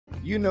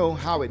You know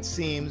how it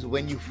seems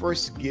when you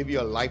first give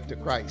your life to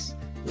Christ.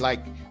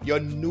 Like your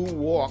new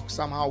walk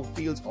somehow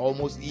feels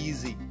almost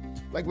easy.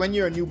 Like when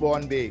you're a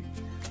newborn babe,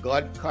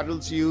 God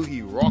cuddles you,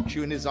 He rocks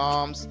you in His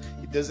arms.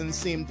 It doesn't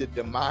seem to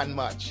demand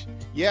much.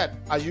 Yet,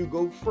 as you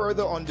go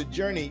further on the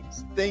journey,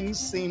 things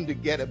seem to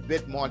get a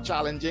bit more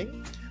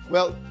challenging.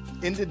 Well,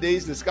 in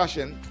today's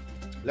discussion,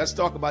 let's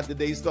talk about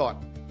today's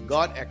thought.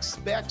 God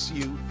expects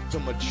you to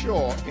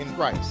mature in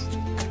Christ.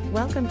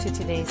 Welcome to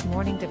today's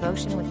morning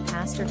devotion with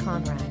Pastor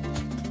Conrad.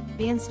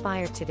 Be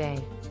inspired today.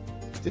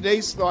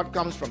 Today's thought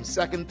comes from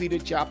 2 Peter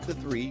chapter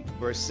 3,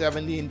 verse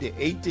 17 to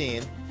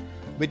 18,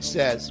 which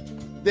says,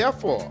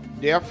 "Therefore,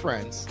 dear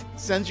friends,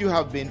 since you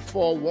have been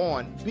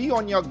forewarned, be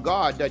on your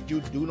guard that you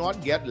do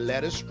not get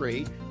led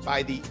astray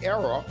by the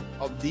error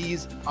of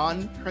these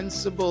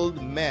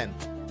unprincipled men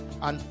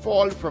and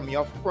fall from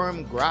your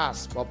firm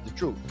grasp of the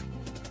truth.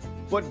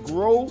 But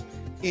grow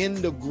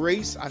in the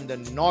grace and the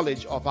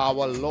knowledge of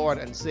our Lord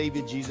and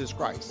Savior Jesus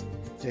Christ.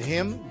 To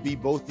Him be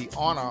both the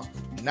honor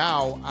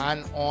now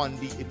and on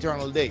the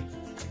eternal day."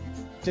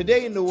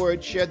 Today in the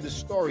Word shared the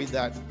story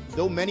that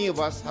though many of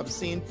us have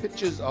seen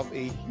pictures of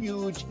a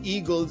huge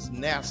eagle's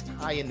nest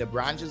high in the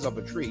branches of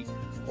a tree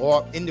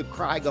or in the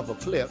crag of a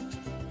cliff,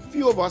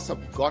 few of us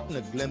have gotten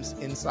a glimpse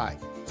inside.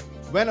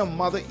 When a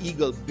mother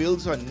eagle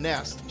builds her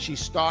nest, she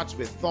starts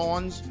with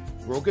thorns,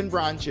 broken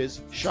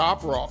branches,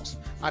 sharp rocks,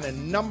 and a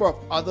number of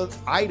other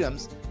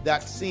items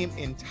that seem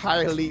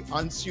entirely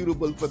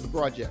unsuitable for the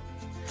project.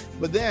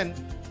 But then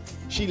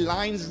she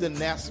lines the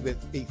nest with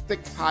a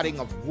thick padding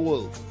of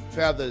wool,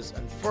 feathers,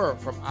 and fur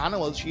from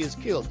animals she has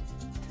killed,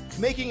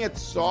 making it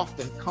soft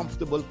and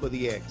comfortable for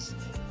the eggs.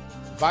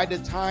 By the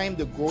time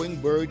the growing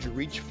birds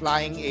reach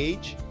flying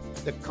age,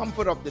 the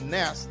comfort of the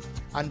nest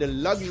and the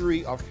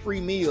luxury of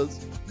free meals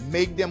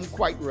make them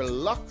quite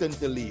reluctant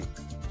to leave.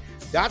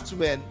 That's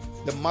when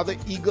the mother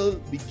eagle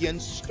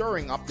begins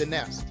stirring up the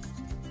nest.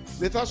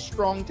 With her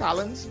strong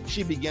talons,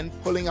 she began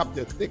pulling up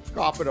the thick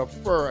carpet of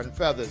fur and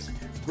feathers,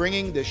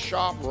 bringing the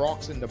sharp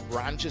rocks and the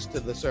branches to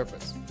the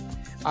surface.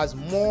 As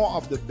more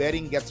of the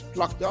bedding gets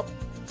plucked up,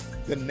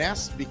 the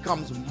nest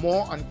becomes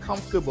more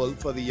uncomfortable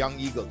for the young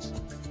eagles.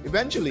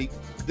 Eventually,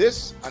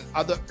 this and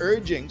other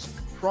urgings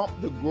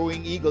prompt the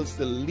growing eagles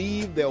to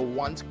leave their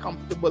once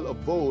comfortable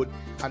abode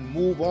and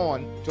move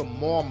on to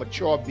more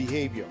mature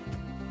behavior.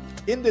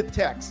 In the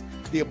text,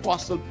 the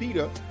Apostle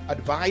Peter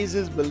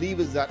advises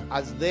believers that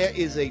as there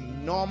is a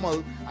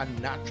normal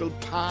and natural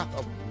path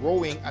of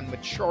growing and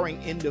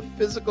maturing in the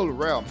physical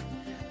realm,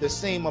 the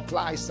same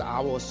applies to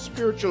our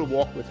spiritual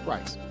walk with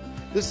Christ.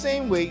 The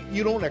same way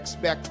you don't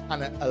expect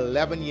an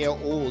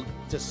 11-year-old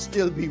to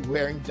still be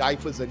wearing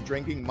diapers and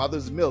drinking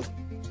mother's milk,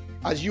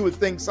 as you would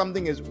think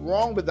something is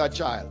wrong with that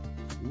child.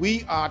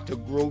 We are to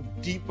grow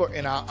deeper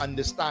in our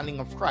understanding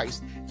of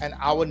Christ and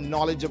our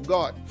knowledge of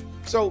God.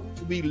 So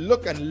we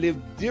look and live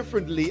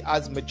differently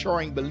as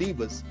maturing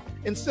believers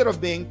instead of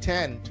being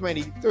 10,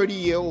 20,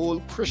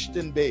 30-year-old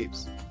Christian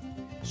babes.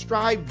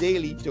 Strive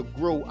daily to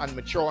grow and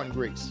mature in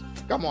grace.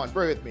 Come on,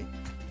 pray with me.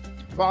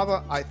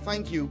 Father, I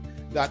thank you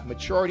that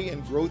maturity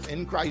and growth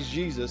in Christ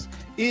Jesus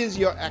is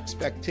your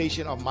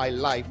expectation of my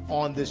life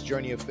on this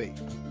journey of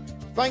faith.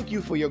 Thank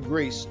you for your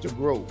grace to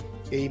grow.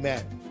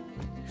 Amen.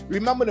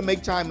 Remember to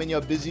make time in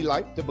your busy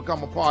life to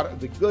become a part of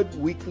the Good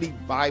Weekly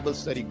Bible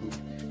Study Group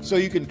so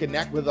you can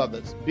connect with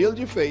others, build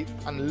your faith,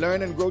 and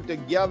learn and grow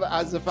together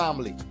as a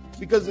family.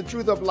 Because the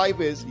truth of life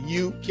is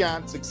you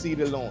can't succeed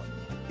alone.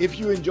 If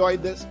you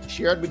enjoyed this,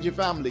 share it with your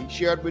family,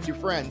 share it with your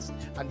friends,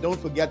 and don't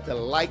forget to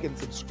like and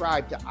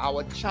subscribe to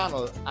our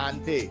channel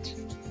and page.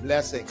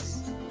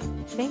 Blessings.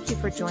 Thank you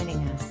for joining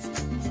us.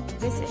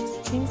 Visit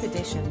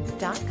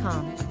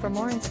kingsedition.com for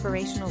more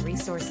inspirational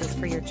resources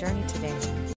for your journey today.